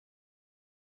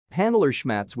Hannelore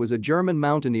Schmatz was a German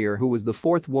mountaineer who was the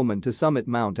fourth woman to summit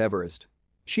Mount Everest.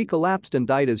 She collapsed and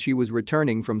died as she was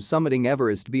returning from summiting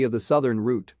Everest via the southern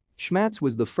route. Schmatz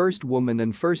was the first woman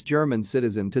and first German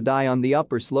citizen to die on the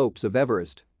upper slopes of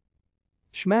Everest.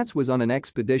 Schmatz was on an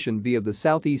expedition via the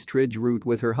Southeast Ridge route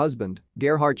with her husband,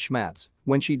 Gerhard Schmatz,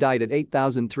 when she died at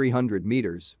 8,300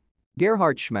 meters.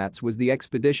 Gerhard Schmatz was the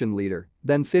expedition leader,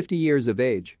 then 50 years of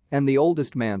age, and the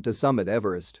oldest man to summit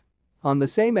Everest. On the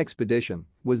same expedition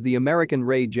was the American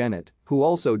Ray Jennett, who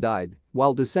also died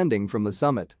while descending from the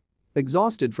summit.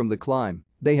 Exhausted from the climb,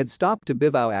 they had stopped to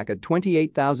bivouac at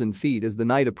 28,000 feet as the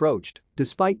night approached,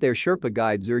 despite their Sherpa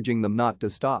guides urging them not to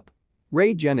stop.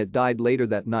 Ray Jennett died later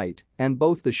that night, and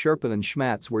both the Sherpa and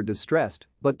Schmatz were distressed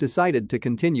but decided to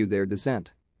continue their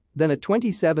descent. Then at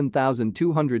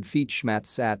 27,200 feet Schmatz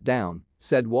sat down,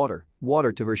 said water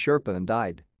to her Sherpa and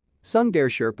died. Sundar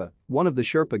Sherpa, one of the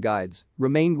Sherpa guides,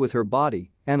 remained with her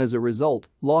body and as a result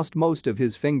lost most of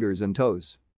his fingers and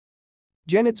toes.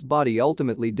 Jennett's body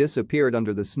ultimately disappeared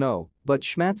under the snow, but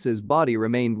Schmatz's body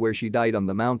remained where she died on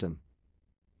the mountain.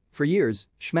 For years,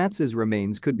 Schmatz's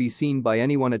remains could be seen by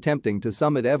anyone attempting to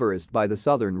summit Everest by the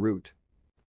southern route.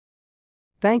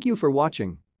 Thank you for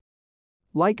watching.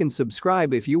 Like and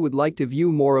subscribe if you would like to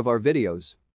view more of our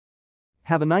videos.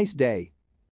 Have a nice day.